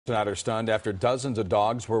Tonight are stunned after dozens of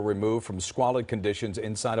dogs were removed from squalid conditions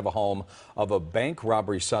inside of a home of a bank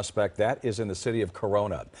robbery suspect. That is in the city of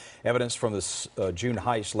Corona. Evidence from this June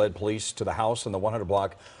heist led police to the house in the 100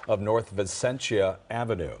 block of North Vicentia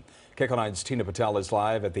Avenue. KCAL9's Tina Patel is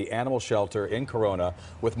live at the animal shelter in Corona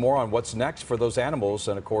with more on what's next for those animals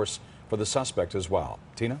and, of course, for the suspect as well.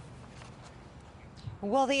 Tina?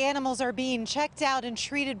 Well, the animals are being checked out and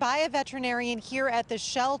treated by a veterinarian here at the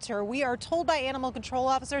shelter. We are told by animal control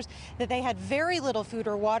officers that they had very little food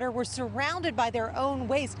or water, were surrounded by their own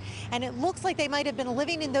waste, and it looks like they might have been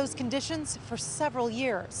living in those conditions for several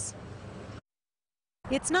years.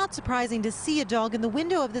 It's not surprising to see a dog in the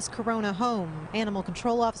window of this Corona home. Animal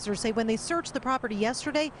control officers say when they searched the property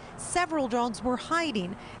yesterday, several dogs were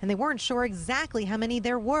hiding, and they weren't sure exactly how many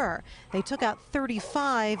there were. They took out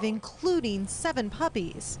 35, including 7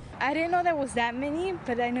 puppies. I didn't know there was that many,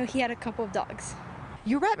 but I know he had a couple of dogs.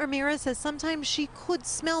 Yurette Ramirez says sometimes she could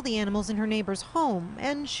smell the animals in her neighbor's home,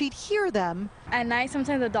 and she'd hear them. At night,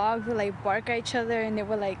 sometimes the dogs would bark at each other, and they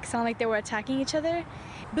would sound like they were attacking each other.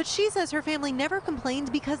 But she says her family never complained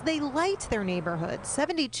because they liked their neighborhood.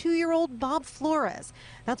 72-year-old Bob Flores.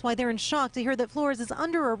 That's why they're in shock to hear that Flores is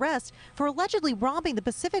under arrest for allegedly robbing the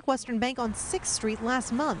Pacific Western Bank on 6th Street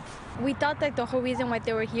last month. We thought that the whole reason why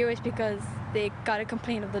they were here is because they got a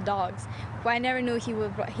complaint of the dogs. But I never knew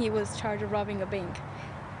he was charged of robbing a bank.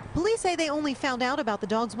 Police say they only found out about the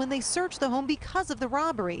dogs when they searched the home because of the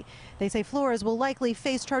robbery. They say Flores will likely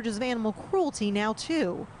face charges of animal cruelty now,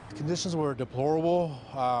 too. Conditions were deplorable.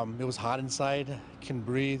 It was hot inside, couldn't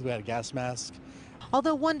breathe, we had a gas mask.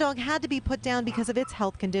 Although one dog had to be put down because of its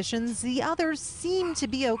health conditions, the others seem to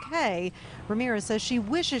be okay. Ramirez says she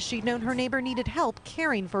wishes she'd known her neighbor needed help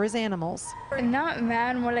caring for his animals. Not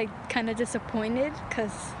mad, more kind of disappointed,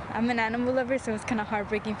 because I'm an animal lover, so it's kind of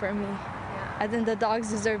heartbreaking for me. I think the dogs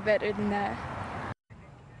deserve better than that.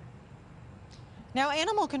 Now,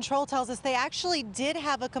 animal control tells us they actually did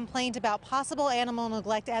have a complaint about possible animal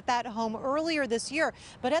neglect at that home earlier this year.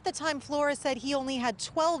 But at the time, Flores said he only had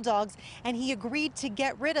 12 dogs and he agreed to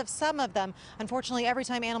get rid of some of them. Unfortunately, every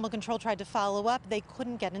time animal control tried to follow up, they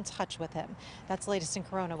couldn't get in touch with him. That's the latest in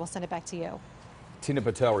Corona. We'll send it back to you. Tina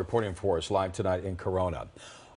Patel reporting for us live tonight in Corona.